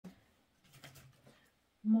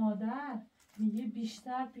مادر میگه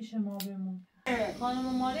بیشتر پیش ما بمون.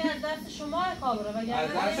 خانم ماری از دست شما خبره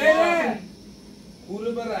وگرنه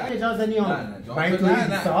پول بره اجازه نیام. نه تو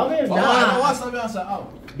حسابه. نه واسه بیان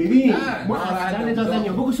ببین ما اصلا اجازه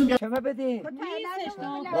نیام. بگوشون بیا. چه بده؟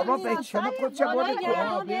 بابا به چه خود چه بوده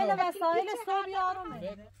گردون بیل وسایل صبح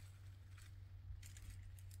یارونه.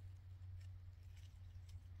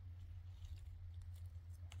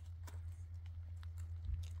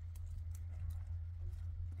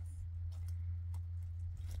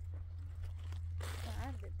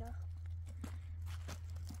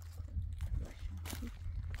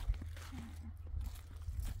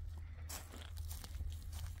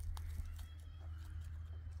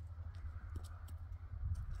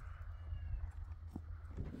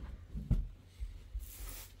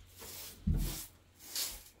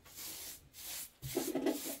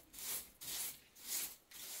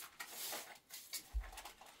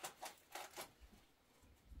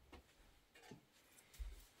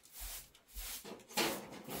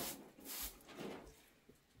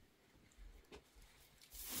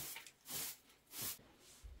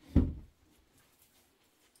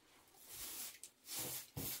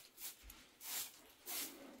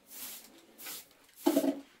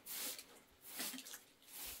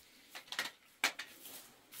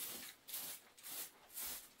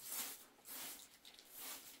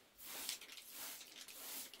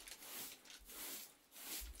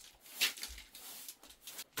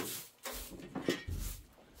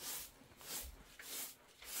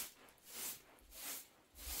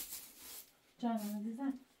 جانم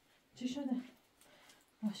عزیزم چی شده؟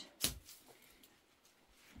 باشه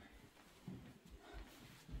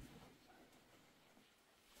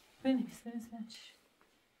بنویس من چی شد؟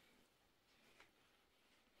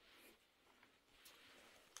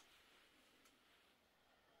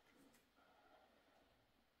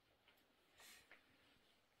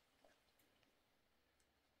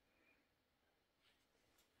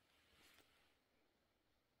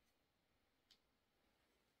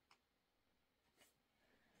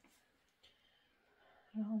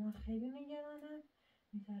 من خیلی نگرانم،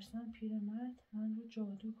 میترسم پیرمرد من رو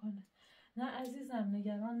جادو کنه. نه عزیزم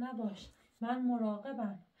نگران نباش، من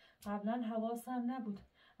مراقبم. قبلا حواسم نبود،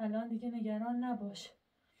 الان دیگه نگران نباش.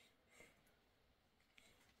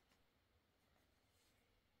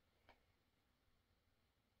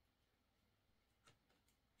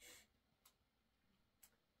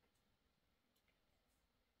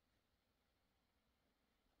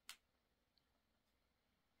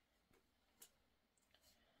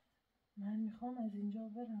 من میخوام از اینجا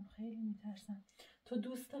برم، خیلی میترسم. تو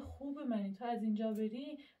دوست خوب منی، تو از اینجا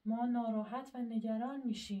بری ما ناراحت و نگران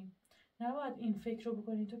میشیم. نباید این فکر رو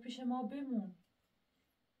بکنی، تو پیش ما بمون.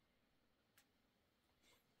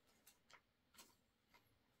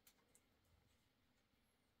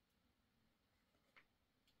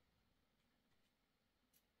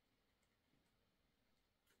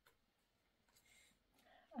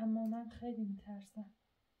 اما من خیلی میترسم.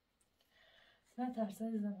 نه ترس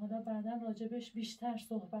عزیزم، حالا بعدا راجبش بیشتر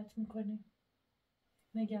صحبت میکنیم.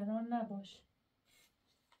 نگران نباش.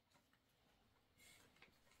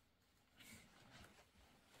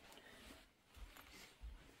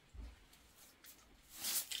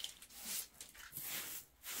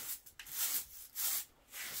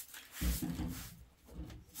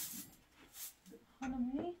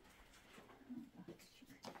 خانمی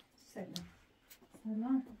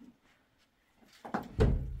سلام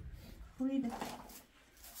خویده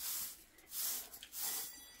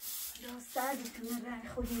سردتونه رنگ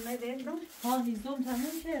خودی مبندم هیزم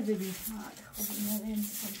تموم کرده بید خودی مبندم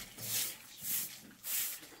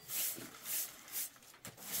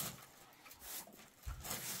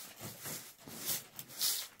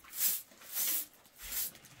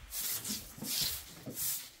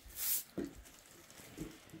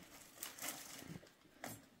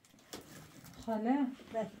خاله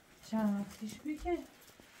چند وقت پیش بی که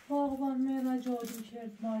باغبان مهر جادو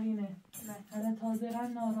کرد مارینه. حالا تازه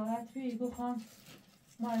رن ناراحت بی گفتم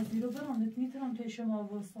مرزی رو برامدت میتونم توی شما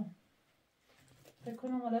بستم. فکر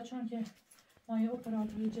کنم حالا چون که ما یه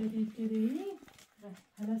اپراتور جدید گرهی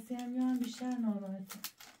حالا سیم یا هم بیشتر ناراحته.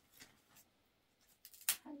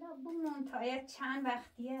 حالا بمون تا چند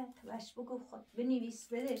وقتیه تو باش بگو خود بنویس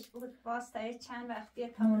بدش بگو باز تا چند وقتیه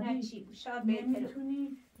تا اونه چی بود شاید بهتره.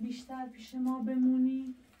 نمیتونی بیشتر پیش ما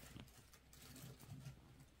بمونی؟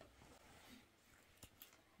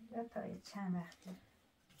 تا چند وقتیه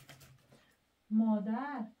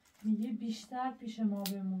مادر میگه بیشتر پیش ما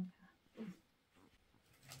بمون.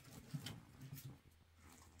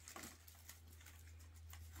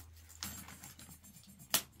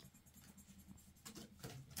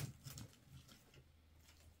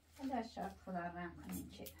 در شاید خدا رحم کنیم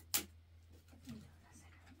که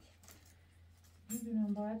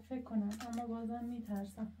میدونم باید فکر کنم اما بازم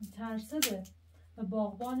میترسم. ترسده و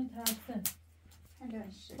باغبانی ترسه.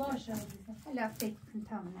 باشه عزیزم. حالا فکر کن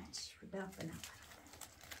تا من چی بودا بنام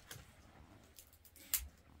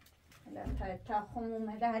حالا تا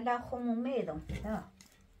خمومه ده حالا خمومه دم دا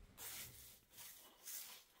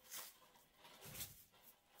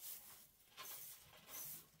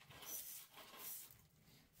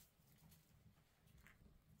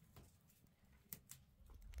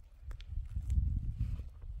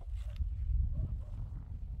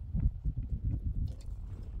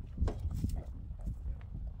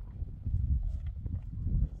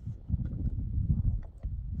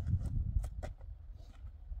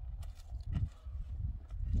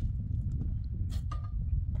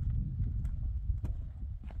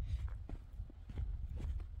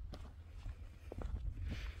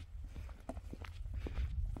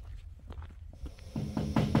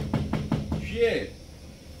چیه؟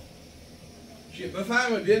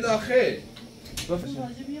 بفرمایید بیا داخل.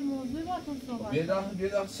 راجب یه موضوع باتون صحبت. بیا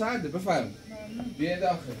داخل سرده بفرمایید. بیا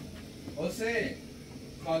داخل. حسین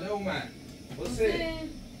خاله اومد. حسین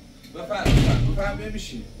بفرمایید بیا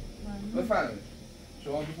بشین. بفرمایید.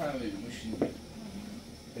 شما بفرمایید بشین.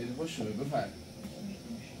 خیلی خوش شده بفرمایید.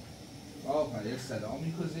 آقا یه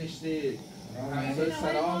سلامی گذاشته. همسایه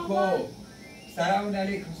سلام کن. سلام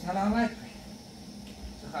علیکم. سلامت.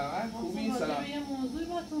 خبر خوبی سلام. یه موضوعی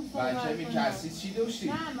باتون صحبت بچه میکسی چی داشتی؟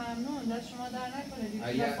 نه ممنون دست شما در نکنه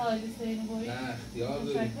اگر نه اختیار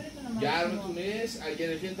داریم گرمتون نیست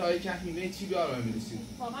اگر خیلی تا یک کهیمه چی بیارم میرسید؟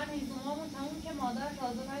 واقعا هیزمامون تموم که مادر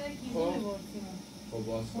تازه بعد یک کیلو میبرسیم خب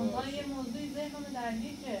باز یه موضوعی ذهنم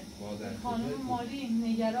درگیر که خانم ماری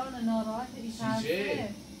نگران ناراحت ایترسه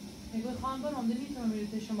میگوی خانم برام نمیتونم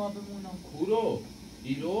میرید شما بمونم کورو؟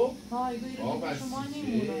 ایرو؟ ها ایگوی شما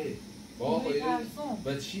نیمونم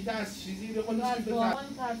و چی ترس چیزی رو خودش از باقان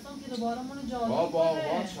ترسم که دوباره منو جالب کنه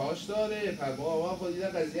باقان چاش داره پر باقان خود دیده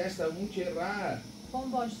قضیهش تموم که رد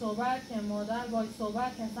کن باش صحبت که مادر باش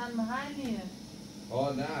صحبت که اصلا محلیه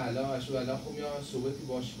نه الان خوب یا صحبتی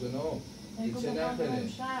باش کنم چه نکنه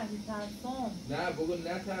نه بگو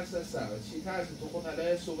نه ترس هستم چی ترس تو خود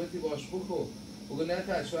الان صحبتی باش بگو نه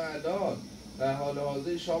ترس الان در حال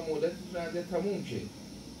حاضر شام مولدتون رنده تموم که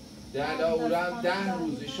در اورم 10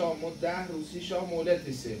 روزی شام 10 روزی شام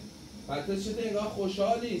مولدیسه و تو چه انگار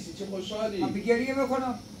خوشحالی چه خوشحالی من بگریه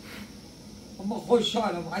بکنم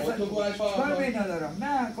خوشحالم تو باش کار بین ندارم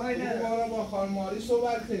نه کاری ندارم با خانم ماری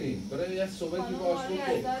صحبت کنیم برای یه صحبتی باش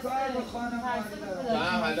بکن کار به خانم ماری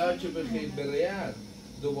دارم حالا که بخیر برید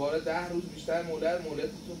دوباره 10 روز بیشتر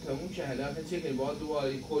مولدتون تموم که حالا چه کنید باید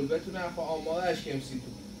دوباره کلبتون هم آمادهش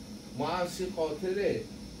کمسیتون ما هم سی خاطره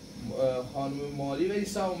خانم ماری و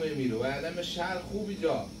ایسا میرو و الان شهر خوبی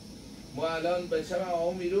جا ما الان بچه من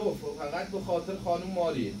آقا میرو فقط به خاطر خانم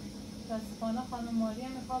ماریه خانم ماری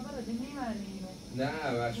هم میخواه برده میمرنی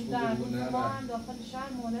نه وش بگو نه ما هم داخل شهر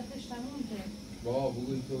مولدش تموم که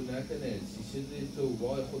بگو تو نکنه چی شده تو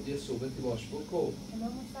با خود یه صحبتی باش بکن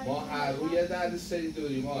ما هر روی یه درد سری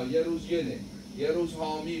داریم یه روز گله یه روز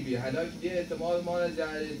حامی بی حالا که یه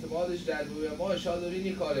اعتمادش در روی ما شادوری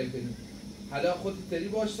نی کاره کنیم حالا خودت تری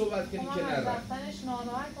باش صحبت کنی که نره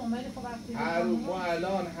هر ما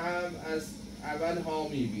الان هم از اول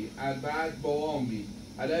حامی بی بعد بابام بی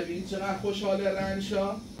حالا ببینید چقدر خوشحال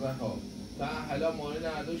رنشا و حالا مانه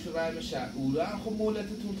نردوش رای میشه اولا خب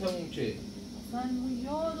مولتتون تموم که من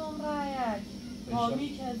یادم رایک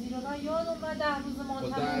حامی که از ایران را یادم را 10 روز ما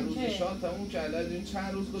تموم که 10 روز شان تموم که الان این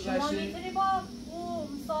چند روز گذشته شما میتونی با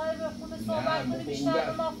صاحب خونه صحبت کنی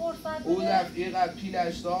بیشتر ما فرصت او دفعه اینقدر پیل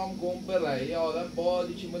اشتام گم بره یه آدم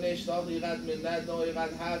بادی که من اشتاق اینقدر منت نه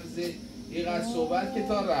اینقدر حفظه اینقدر صحبت که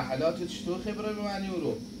تا رحلات چطور خبره بمانی او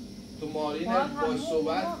رو تو ماری باش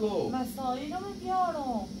صحبت کن مسائل رو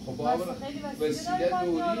بیارم خب بابا وسیله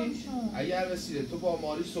دوری اگر وسیله تو با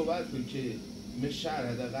ماری صحبت کن که شهر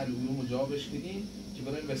حداقل او رو مجابش کنیم که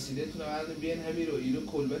برای وسیله تون بعد بیان همین رو ایرو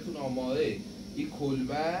کلبتون آماده این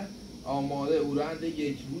کلبه آماده او رو انده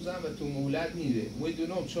یک روز هم و تو مهلت نیده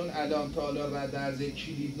میدونم چون الان تا حالا درز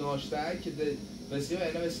کلید ناشته که وسیله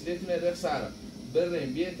اینا وسیله تون رخ سر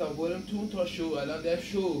بریم بیاین تا بریم تون تا شو الان ده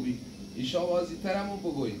شو بی ایشا بازی ترمون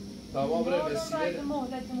بگوید تا ما بریم وسیله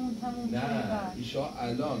نه ایشا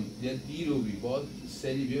الان یه دیرو بی باید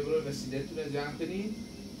سری بیا بریم وسیله تون جمع کنیم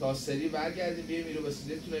تا سری برگردیم بیایم میرو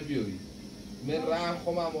وسیله تونه بیاریم من رحم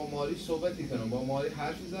خواهم با ماری صحبتی کنم با ماری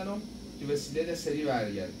حرف میزنم که وسیله ده سری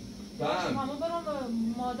برگردیم همه برام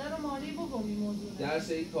مادر ماری بگم این موضوع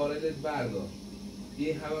درس این کارلت بردار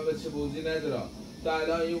این همه بچه بوزی نداره تا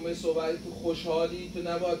الان یوم صحبتی تو خوشحالی،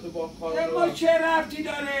 تو نباید تو با خانم ما چه ربطی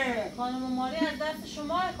داره؟ خانم ماری از دست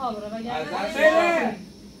شما کابره وگرنه از دست بره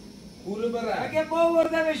پولو برن. اگه ما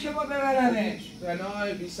بردمش شما ببرمش.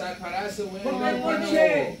 بنای بی سرپرست ما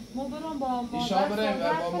چه؟ ما برم با ایشا برم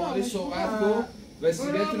و با ماری صحبت کن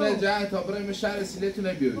وسیلتونه جمع تا برم به شهر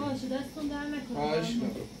وسیلتونه بیاری. باشه دستتون در نکنه. خواهش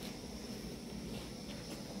کنم.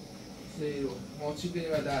 سیرو ما چی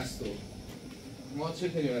کنیم و دستو؟ ما چه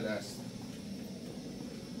کنیم و دست؟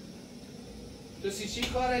 تو سی چی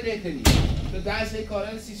کاره نکنی؟ تو دست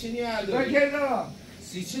کاره سی چی نیمرداری؟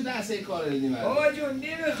 سی چی دست کاره نیمرداری؟ بابا جون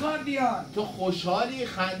نمیخوام بیان. تو خوشحالی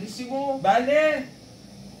خندی سیمو؟ بله.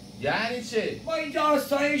 یعنی چه؟ ما اینجا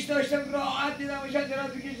آسایش داشتم راحت دیدم باشن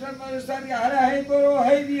دراز بکشتن ما رستن که هره هی برو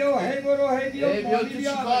هی بیا هی برو هی بیا هی بیا تو چی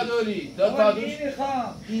کار داری؟ تا دوش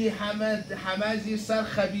نمیخوام. این همه زیر سر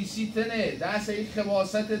خبیسی تنه دست این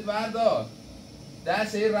خباستت بردار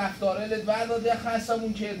دست این رفتارلت بردار ده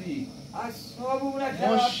خستمون کردی اصابمون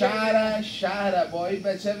ما شهره با این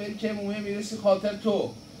بچه ول که مومه میرسی خاطر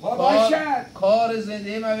تو کار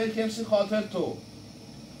زنده من ول که میرسی خاطر تو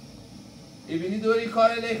ایبینی دوری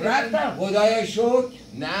کار لیکن رفتم خدای شکر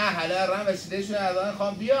نه حالا رم وسیله شون اردان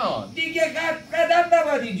خوام بیان دیگه قدم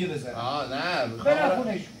نباید اینجا بزن نه برم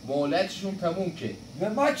خونش مولتشون تموم که به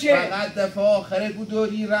ما چه؟ فقط دفعه آخره بود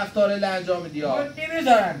دوری رفتار لنجام دیا من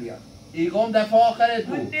نمیذارم بیان ایگم دفعه آخره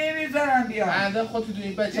من بود نمیذارم بیان انده خود تو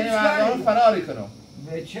این بچه مردان فراری کنم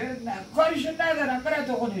بچه نه کارشون ندارم برم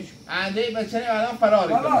تو خونشون انده این بچه مردان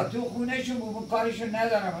فراری کنم بابا تو خونشون بود کارشون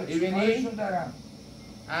ندارم کارشون دارم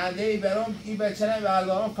انده ای برام این بچه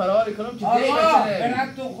مردان فراری کنم که دی آقا بچه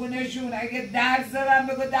برم تو خونشون اگه در زدم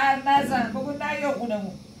بگو در نزن بگو نیا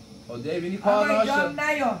خونمون خب دی بینی کار داشتم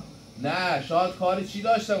نیا نه شاید کاری چی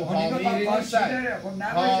داشته و حامی نیستن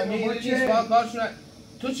حامی نیست با کارشون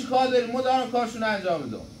تو چی کار داری؟ ما دارم کارشون انجام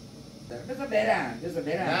میدم بذار برم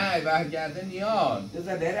نه برگرده نیان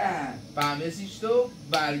بذار برم فهمیسیش تو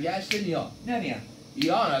برگشت نیان نمیان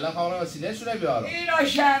ایان الان خواهم وسیله شونه بیارم اینا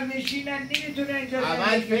شهرنشینن نمیتونه اینجا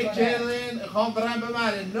اول فکر کردن خوام برم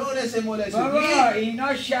ببرن نونس مولشون بابا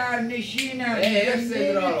اینا شهرنشینن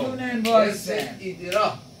نمیتونن وایسن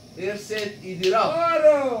ارست ایدیرا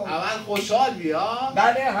بارو اول خوشحال بیا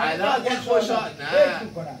بله الان خوشحال نه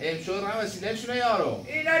امشور هم وسیله شونه یارو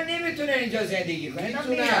اینا نمیتونه اینجا زندگی کنه اینا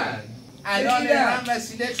میتونن الان هم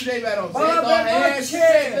وسیله شونه برام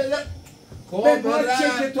بابا به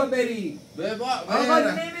چه که تو بری آقا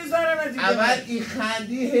نمیذارم از اینجا اول این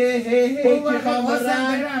خندی هی که خوام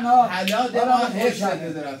برم حالا دارم حفظ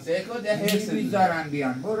ندارم سیکو ده حفظ نمیذارم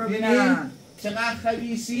بیان برو بینم چقدر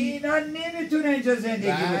خبیسی اینا نمیتونه اینجا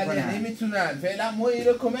زندگی بکنن نمیتونن فعلا ما این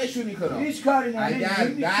رو کمشون میکنم هیچ کاری نداره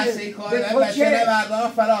اگر دست این کار بچه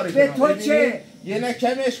بردارم فراری به تو چه؟ یه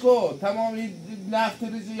نکمش کن تمام این نفت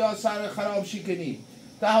ریزی یا سر خراب شکنی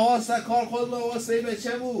تا حواست کار خود به واسه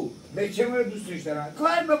بچه بود بچه رو دوستش دارم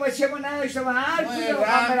کار به بچه ما نداشتم هر کجا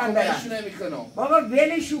بخوام برم کمشون بابا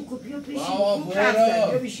ولشو بیا پیشی خوب رفتن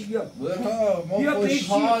بیا پیشی بیا ما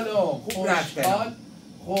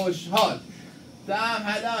خوشحال دم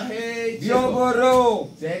حالا هی بیا برو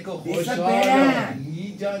زیکو خوشحال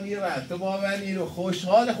نیجانی رفت تو با من این رو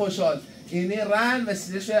خوشحال اینه رن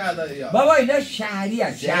وسیله شوی عدایی ها بابا اینا شهری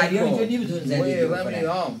هست شهری ها اینجا نمیتون زندگی بکنن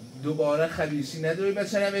دوباره خبیسی نداری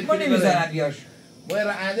بچه نمیتونی ما نمیزنم بیاش ما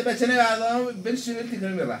رنده بچه نمیردارم بلشی بلتی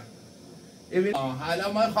کنی میرم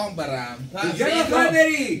حالا ما خوام برم کجا میخوای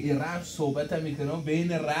بری؟ این رم صحبت میکنم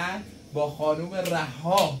بین ره با خانوم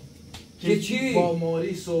رها که چی؟ با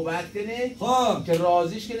ماری صحبت کنه خب که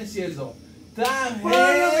رازیش کنه 30,000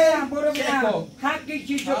 برو بینم حقی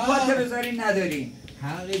که جو پاتو بذاری نداری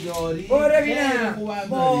حقی داری برو بینم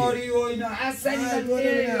ماری و اینا اصلا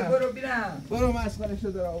اینا برو بینم برو مسخره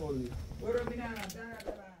شده را آوردی برو بینم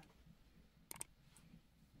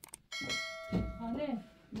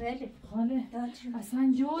خاله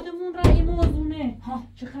اصلا یادمون را این موضوعه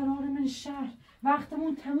چه قرار من شهر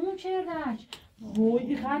وقتمون تموم کردک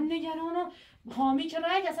وای خند نگرانم حامی که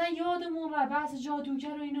رگ اصلا یادمون را بحث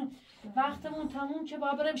جادوگر و اینو وقتمون تموم که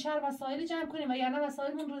باید بریم شهر وسایل جمع کنیم و یعنی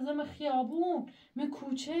وسایلمون رزم خیابون من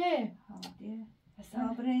کوچه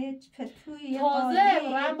تازه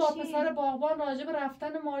رم با پسر باغبان راجع به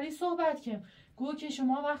رفتن ماری صحبت کردم گو که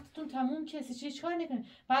شما وقتتون تموم کسی چیز کار نکنید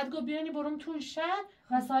بعد گو بیانی برام تو شهر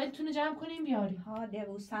وسایلتون جمع کنیم بیاری ها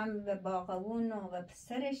دوستم به باغبون و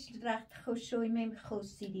پسرش رخت خوشوی میم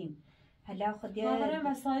خوستیدیم حالا خودی باورم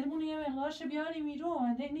وسایلمون یه مقدارش بیاریم ایرو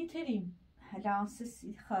انده نیتریم حالا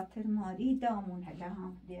سسی خاطر ماری دامون حالا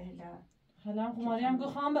هم ماری هم گو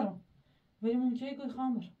خواهم برم ولی ممکنه گو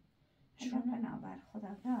خواهم برم شما بنابر خدا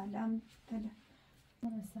الان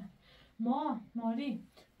ما ماری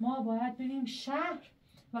ما باید بریم شهر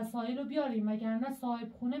وسایل رو بیاریم، وگرنه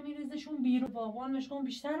صاحب خونه میریزشون بیرون. باغبان مشکون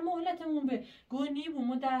بیشتر مهلتمون به گونی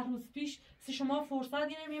بوم 10 روز پیش شما فرصت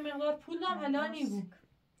گیریم یه مقدار پول دام حالا نیبو.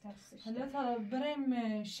 حالا تا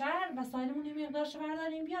بریم شهر وسایلمون یه مقدارش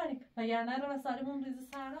برداریم بیاریم، وگرنه رو وسایلمون ریزه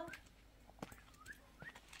سرا.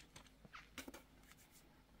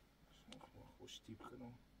 خوش تیپ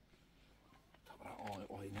کنم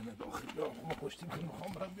طبعا آینه داخل بیارم خوش تیپ کنم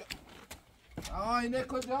میخوام برم بیارم. آینه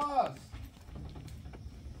کجاست؟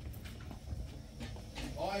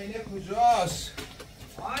 آینه کجاست؟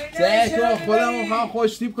 آینه خودم میخوام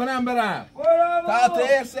خوش تیپ کنم برم. تا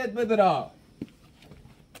ارست بدرا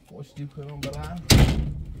خوش تیپ کنم برم.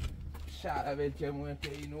 شعبه که موه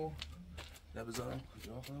که اینو نبذارم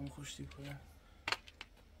کجا خودم خوش تیپ کنم.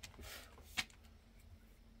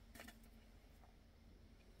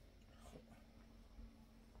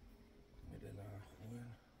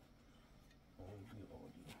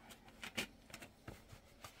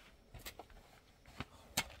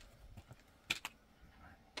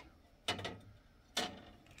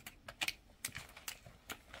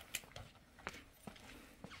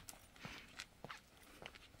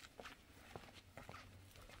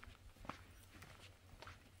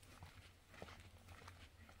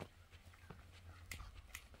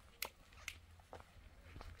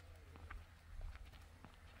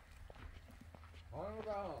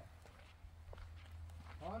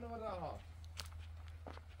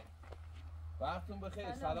 وقتون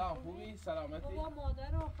بخیر. سلام، خوبی؟ سلامتی؟ با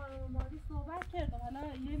مادر و خانم ماری صحبت کردم، حالا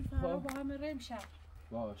یه سهرا با هم بریم شهر.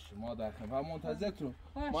 باشه مادر خیلی و منتظرتون.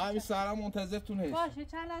 ما همین سهرا منتظرتون هستیم. باشه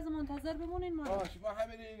چند لحظه منتظر بمونین مادر. باشه ما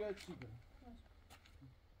همین دیگه چی کنیم.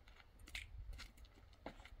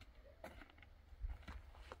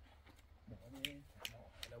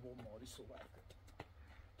 حالا با ماری صحبت کنیم.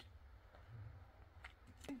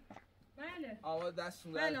 بله. آوا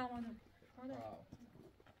دستون بله آمادم.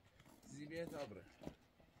 زیبیه تابره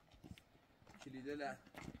کلیده له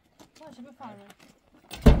باشه بفرمایید.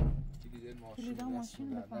 کلیده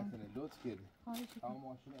ماشین نکنه لطف کردی. اما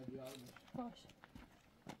ماشین بیار باشه.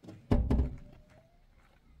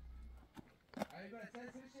 ای بچه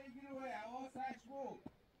سرش گیرو های حواسش بود.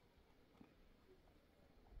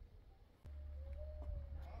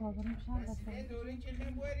 بابرم شهر وسایل دورین که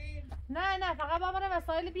خیم بورین؟ نه فقط بابرم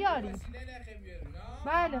وسایل بیاریم. وسیله نخیم بیاریم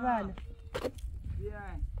نه؟ بله بله.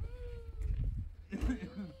 بیاین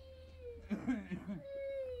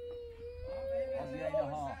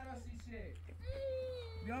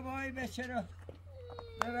بیا بای بچه رو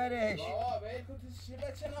ببرش. بابا بایی تو چی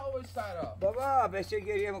بچه نهوی سرا؟ بابا بچه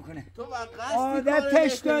گریه میکنه. تو با قصدی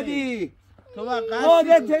عادتش دادی. تو با قصدی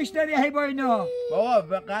عادتش دادی هی با اینا. بابا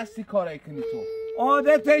به قصدی کارای کنی تو.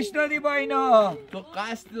 عادتش دادی با اینا. تو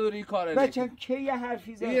قصد داری کارای بچه که یه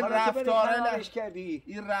حرفی زد. این رفتاره کردی.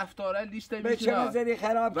 این رفتاره لیست میشه. بچه مزدی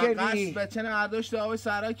خراب کردی. بچه نرداشت آوی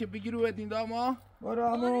سرا که بگی رو بدین داما. برو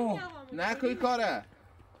امو. نکوی کاره.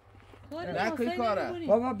 نکوی کاره.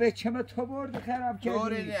 بابا بچه ما تو برد خراب کردی.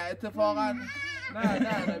 دوری نه اتفاقا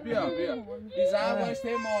نه بیا بیزم باشته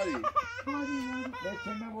ماری.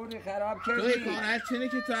 بچه ما برد خراب کردی. توی کاره چینه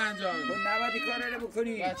که تو انجام تو نبادی کاره رو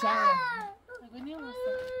بکنی. بچه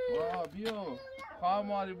بیا خواه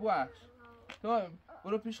ماری بوش تو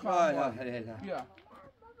برو پیش خواه ماری.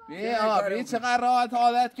 بیا چقدر راحت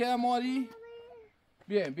عادت که ماری.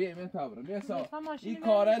 بیا تابرم بیا سا این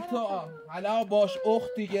کاره تو حالا باش اخت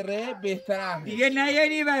دیگه ره بهتره دیگه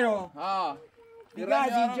نیاری برو. دیگه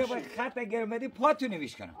از اینجا با خط اگر اومدی پاتو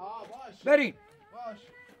نویش کنم. باش برین باش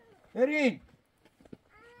برین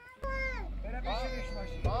برم بشویش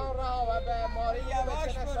ماشین. رها و به ماری یه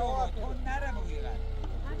باش برو تو نره بگیرن.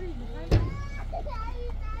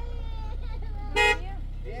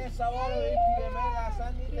 یه سوار رو این پیرمرد اصلا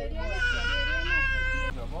نیده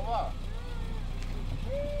بابا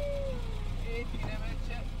این پیرمرد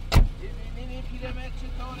ببینین این پیرمرد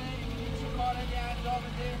چطوره این چه کارمی انجام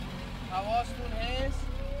بده حواستون هست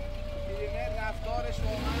پیرمرد رفتارش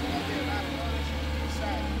واقعا بده رفتارش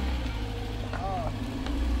نیستن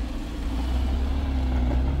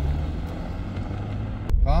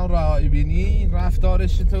خواهم رهایی بینی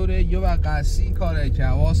رفتارش چطوره یه و قصی کاره که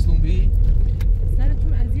حواستون بی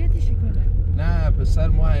سرتون اذیتشی کنه. نه پسر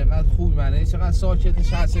ما حقیقت خوبی منه چقدر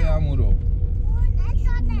ساکتش هسته همون رو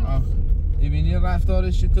میبینی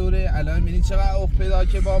رفتارش چطوره الان میبینی چقدر اوف پیدا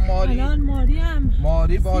که با ماری الان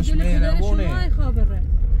ماری باش مهربونه شما خابره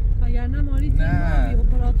وگرنه ماری نه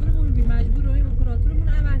اپراتورمون بی مجبور روی اپراتورمون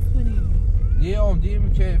عوض کنیم. یه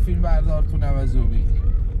عمدیم که فیلم بردارتون عوضو بی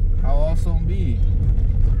حواسون بی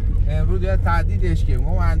امروز یا تهدیدش که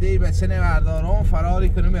ما منده ای به سن بردارم فراری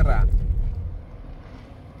کنیم رم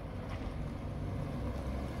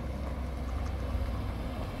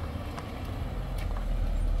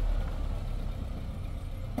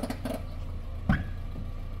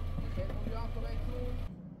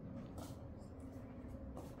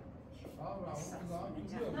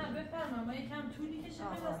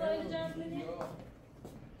مسائل جمع کنیم؟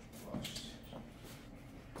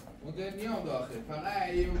 مدرنی هم داخل فقط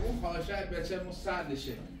اون خواهشت بچه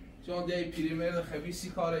مستندشه چون دیگه پیریمر خبیسی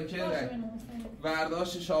کاره کرده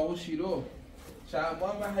ورداشت شاقو شیرو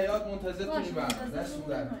شعبان و حیات منتظر کنی برم دست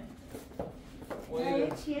بودن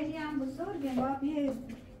چیزی هم بزرگه با بیه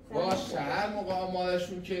باشه هر موقع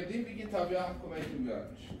آمادشون کردیم بگین تا بیا هم کمکی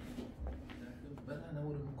بیارمش بدن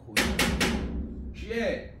نمونه کلی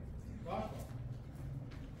کیه؟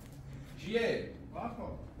 کیه؟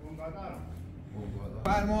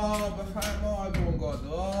 بفرما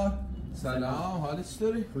بونگادار سلام حالت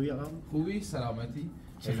چطوری؟ خوبی آقا؟ خوبی؟ سلامتی؟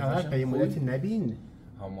 چه خبر؟ به مدت نبین؟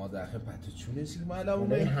 ما داخل پتو چونه سیل ما الان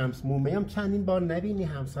اومه همس مومه هم چندین بار نبینی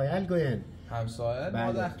همسایل گوین همسایل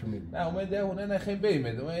ما داخل نه اومده هونه نخیم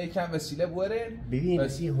بیمد اومه یکم وسیله بورن ببین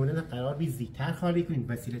بسی هونه قرار بی زیدتر خالی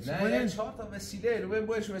کنید وسیله چی بورن؟ نه 4 تا وسیله رو ببین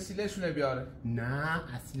باش وسیله شونه بیاره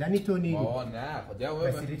نه اصلا نیتونی نه خدا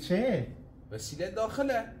وسیله چه؟ وسیله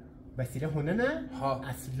داخله وسیله هونه نه؟ ها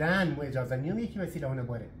اصلا مو اجازه نیم یکی وسیله هونه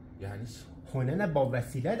باره یعنی هونه نه با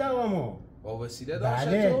وسیله دوامو با وسیله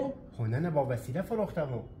داشت تو؟ هونه نه با وسیله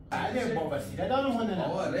فروختمو بله با وسیله دارم هونه نه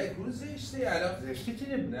آقا ره کروز زشته الان زشته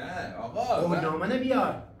چیه؟ نه آقا نامه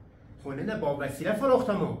بیار هونه نه با وسیله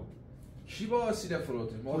فروختمو کی با وسیله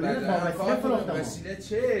فروخته؟ ما با وسیله فروختم وسیله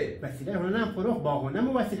چه؟ وسیله هونه نه فروخت با هونه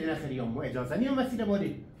مو وسیله نخریم مو اجازه نیم وسیله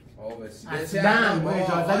باری اصلا مو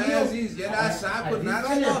اجازه نیم عزیز یه لحظه صبر کن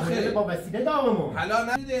نرو داخل با وسیله داومو حالا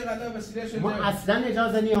نه دقیقاً وسیله شده ما اصلا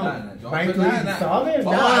اجازه نیم نه صاحب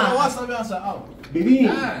نه واسه بیان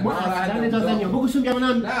ببین ما اصلا اجازه نیم بگوشم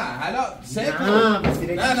گمونم نه حالا سه کن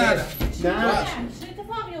نه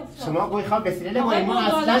شما قوی خواب وسیله ما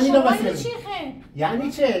اصلا نیم وسیله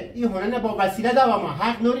یعنی چه؟ این هونه با وسیله دوام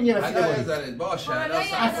حق نورین یه وسیله باریم باشه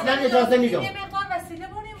اصلا اجازه نیدم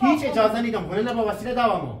هیچ اجازه نیدم هونه با وسیله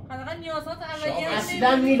دوامو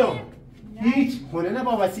اصلا نیدم هیچ هونه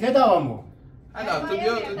با وسیله دوامو حالا تو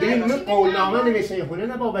بیا ببین من قولنامه نوشته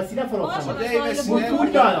هونه با وسیله فروختم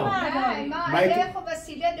پول دارم ما خب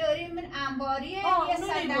وسیله داریم من انباریه یه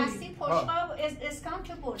سردستی پشقا اسکان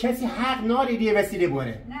که برد کسی حق نارید یه وسیله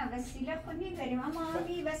بره نه وسیله خود میبریم اما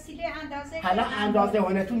همین وسیله اندازه حالا اندازه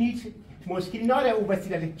هونتون هیچ مشکلی ناره او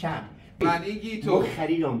وسیله کم من اینگی تو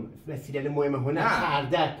خریدم وسیله مهم هونه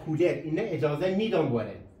پرده کولر اینه اجازه میدم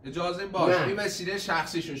بره اجازه باش این وسیله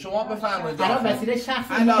شخصیشون شما بفرمایید حالا وسیله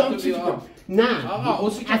شخصی میدم چی کنم نه آقا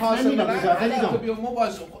اصلی که حاصل اجازه تو بیا ما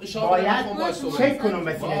باید چک کنم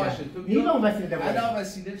وسیله میدم وسیله حالا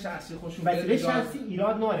وسیله شخصی خوشون وسیله شخصی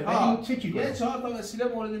ایراد ناره ولی چه کی یه 4 تا وسیله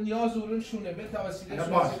مورد نیاز اون شونه به تا وسیله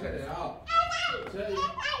شخصی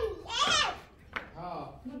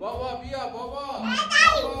بابا بیا بابا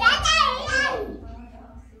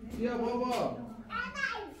بیا بابا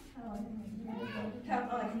تا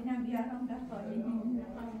قالینم بیارم تا قالینم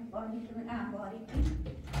قالینم انباری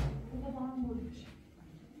بابا با هم بوری بشه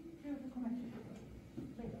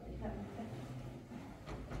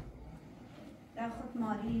در خود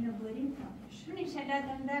ماری اینو بریم شونی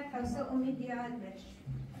شددم در کاسه امید یاد بش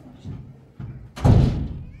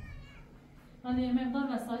حالا یه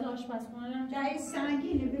مقدار وسایل آشپزخونه رو جای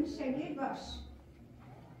سنگینه بین شگیر باش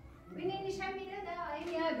بینینیش هم میره در آیین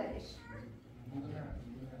یاد برش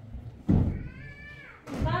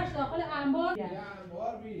فرش داخل انبار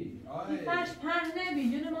بی فرش پهن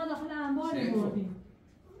نبید یعنی ما داخل انبار بردیم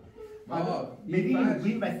ببین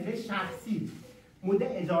این وسیله شخصی مده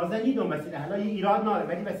اجازه نیدم وسیله حالا یه ایراد ناره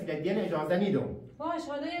ولی وسیله دیگه اجازه نیدم باش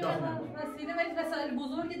حالا یه وسیله ولی وسایل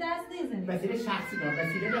بزرگ دست نیزنیم وسیله شخصی دارم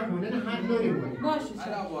وسیله نه هونه نه هر دوری بود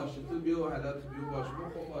باشه حالا باشه تو بیا حالا تو بیا باشه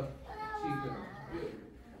بخون باش چی کنم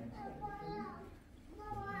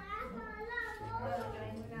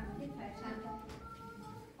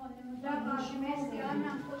در باشمه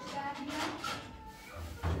سیانم خوش در بیان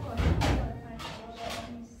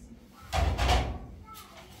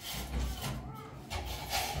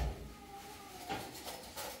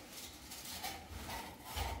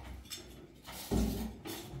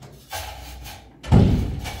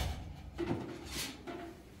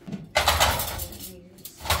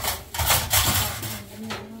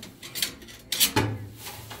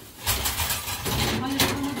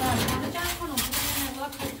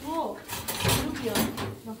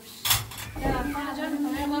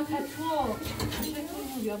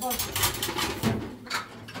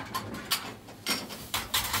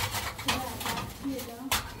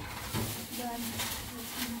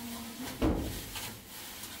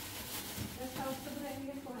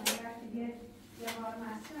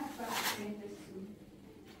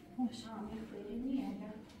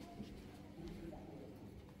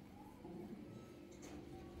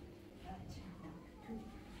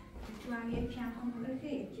هم یکی هم همونه که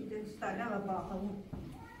یکی دوستاله و با همون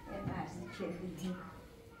یه درسی که بودیم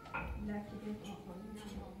لکی به با همون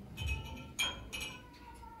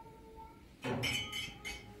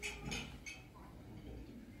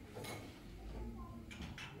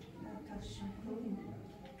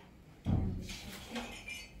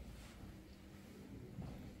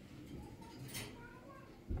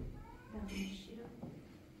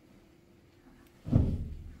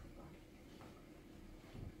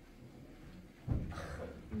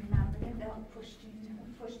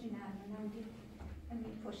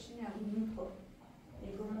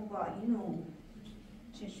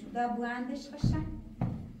چشودا بوندش قشنگ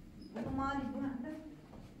بگو مالی بونده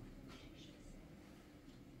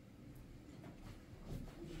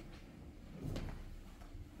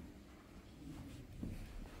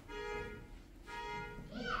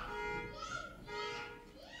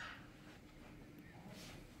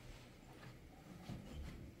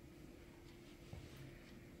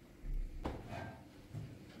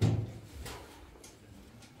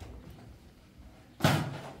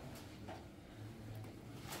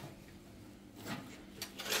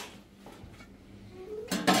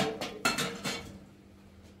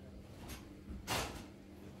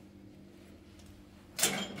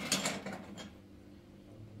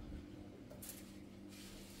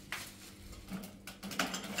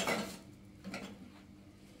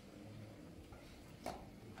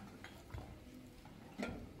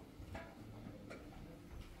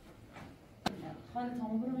خاله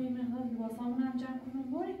تمام برو این مقدار لباسامون هم جمع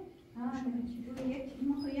کنم باری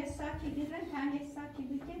یه ساکی بیرن هم یه ساکی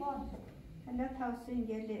بگه حالا تاسین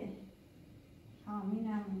گله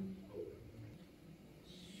هامینم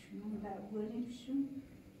شون در بریم شون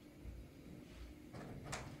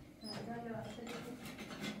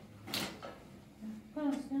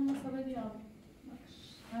کنست این مسابقه دیاب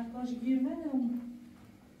هر کاش گیر نده اون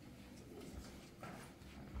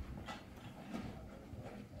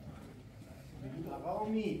آقا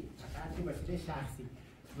امید چقدر وسیله شخصی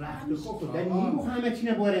رفت خوب در نیمو همه چی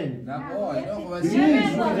نبارن نه با اینا خب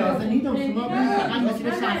اجازه نیدم شما فقط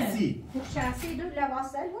وسیله شخصی خوب شخصی دو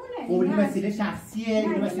لباس هونه خب این وسیله شخصیه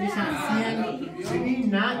این وسیله شخصیه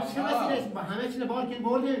ببین نه چه وسیله با همه چی نبار کن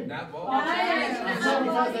بردن نه با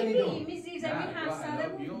اجازه نیدم میزی زمین همساله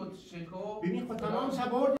بود بیاد شکو ببین خود تمام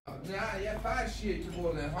شب بردن نه یه فرشیه که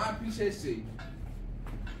بردن هم پیش هستی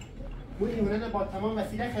اون ایمونه با تمام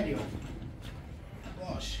وسیله خریم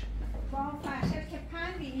باش با فرشت که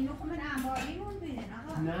پنبی اینو خب من انباریمون بیدن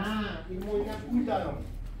آقا نه این مویدم پول دارم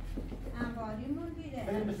انباریمون بیدن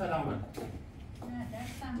بریم به سلامت نه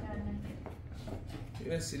دستم درنه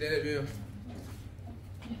این وسیله بیو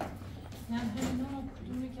نه همینو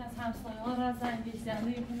کدومی که از همسایه ها را زنگش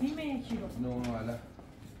زنده نیمه یکی رو نه حالا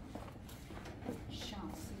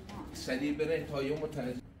شانسی سریع برن تا یه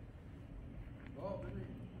متنز با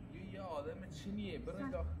ببین یه آدم چینیه برن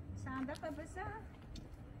داخل صندوق بزن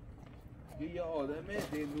یه آدم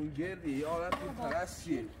دندونگردی یه آدم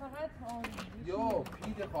پرستیه فقط آروم یا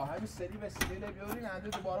پیل خواه همین سری وسیله بیارین انده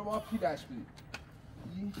دوباره با پیلش بدید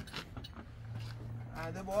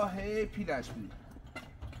انده با هی پیلش بدید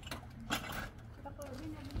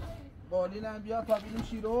بالین هم بیار تا بینیم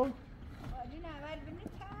چی رو بالین اول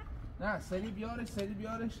بینید نه سری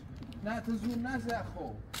بیارش نه تو زور نزد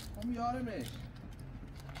خب میارمش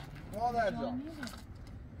مادر جان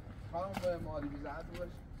خانم به ماری بی زحمت باش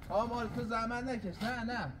ها ماری تو زحمت نکش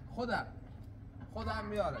نه خودم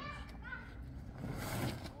میارم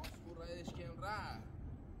اسکور رایدش کم رفت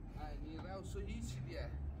این روسو هیچی دیگه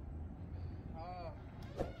ها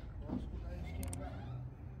اسکور رایدش کم رفت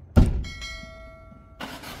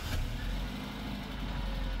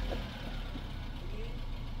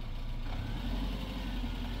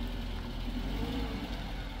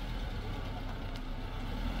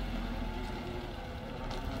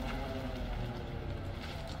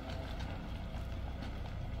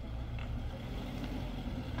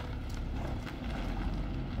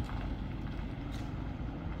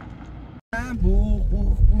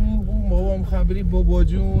بابام خبری بابا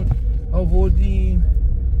جون آوردیم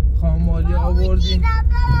خامالی آوردیم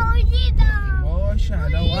باشه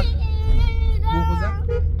حالا وقت بوغزم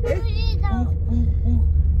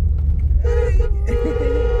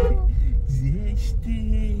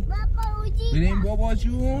زشته بریم بابا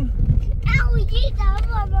جون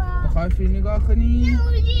بخوای فیلم نگاه کنی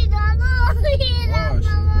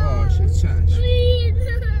باشه چشم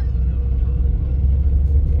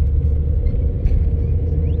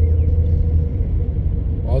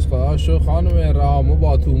باز خدا شو خانم رامو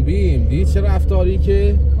باتون بیم دید چه رفتاری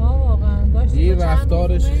که واقعا داشت این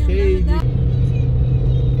رفتارش خیلی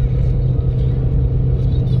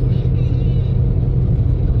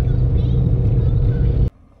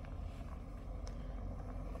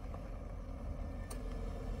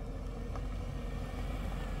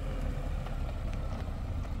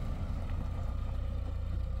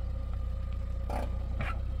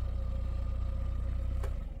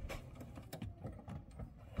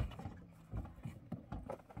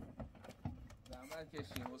زحمت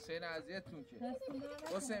کشین. حسین اذیتتون که.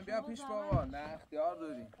 حسین بیا پیش بابا. نه اختیار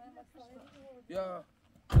داریم. بیا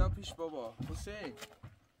پیش بابا. حسین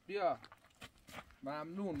بیا.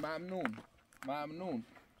 ممنون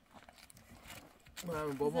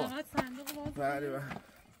بابا. بله.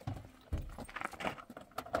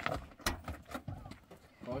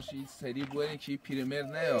 باشه این سری بوینی که پیرمر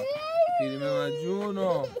نیا. پیرمر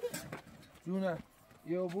جونه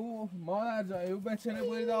یو بو مادر جان یو بچه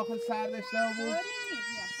نبوری داخل سردش نبود.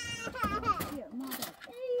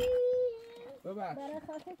 ببخش برای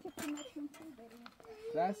خاطر که تیمتون پول بریم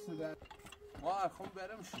دست مادر خب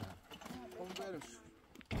برم شو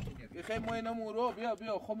یه خیلی ما اینا مورو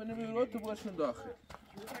بیا خب اینو میرو تو باشون داخل.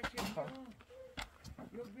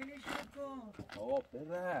 بابا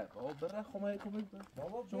بره خب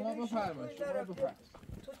شما بفرمایید.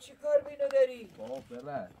 تو چی کار بینو داری؟ بابا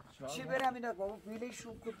بره چی برم اینا؟ بابا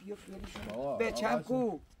بیلشون کو بیا بیلشون بچم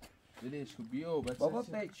کو بیلش کو بیو بابا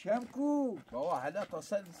بچم کو بابا حالا تا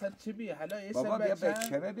سر چی بی حالا یه سر بابا بیا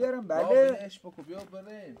بچمه بیارم بله بابا بیلش بکو بیا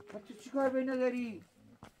بریم. تو چی کار بینو داری؟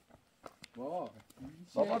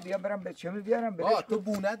 بابا بیا برم بچمه بیارم بابا تو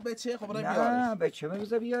بونت بچه خب برم بیارش. نه بچمه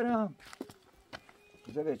بذار بیارم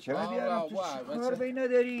تو چی کار بینو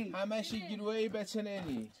داری؟ همش گیروهی بچه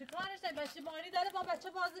نینی چی کارش داری؟ بچه مانی داره با بچه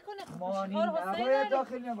بازی کنه. مانی نباید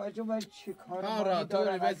داخل نیا باید چی کار مانی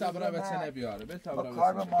داره؟ بتا برا بچه نبیاره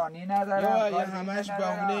کار به مانی ندارم. یا همش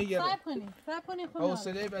بهونه گره. صبر کنی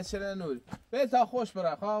حوصله بچه نوری بتا خوش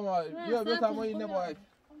بره خواهم بیا بتا ما این نباید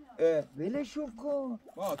ولشون کن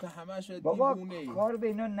با تو همش بابا دیوونه کار به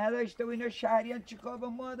اینا نداشته و اینا شهریان چی کار به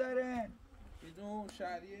ما دارن؟ بدون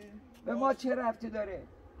شهریه به ما چه ربطی داره؟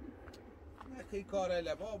 خیلی کاره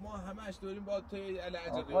لبا ما همش داریم با توی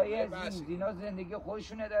علاجه آقای عزیز اینا زندگی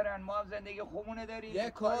خودشونه دارن ما هم زندگی خوبونه داریم. یه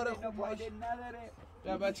کار خوب باشه نداره.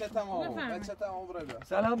 یا بچه تمام برو.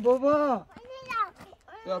 سلام بابا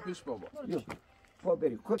بیا پیش بابا با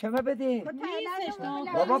بریم کچمه بده نیستش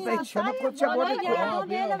بابا بچمه کچمه بابا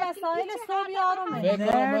بیا وسایل صبح یارمه.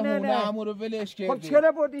 نه همون رو ولش کردی. خب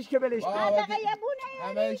چرا بردیش که ولش کردی؟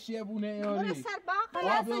 همش یه بونه یاری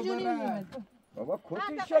خلاص جونی بابا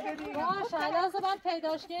کتش بدی باشه الان من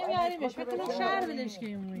پیداش کنیم یاریمش بتونیم شهر بلش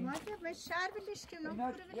کنیم. ما که به شهر بلش کنیم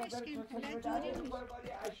بلش کنیم جوری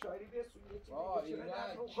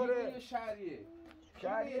اینا شهریه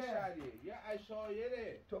یه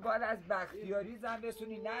اشایره تو باید از بختیاری زن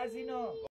بسونی نه از اینا.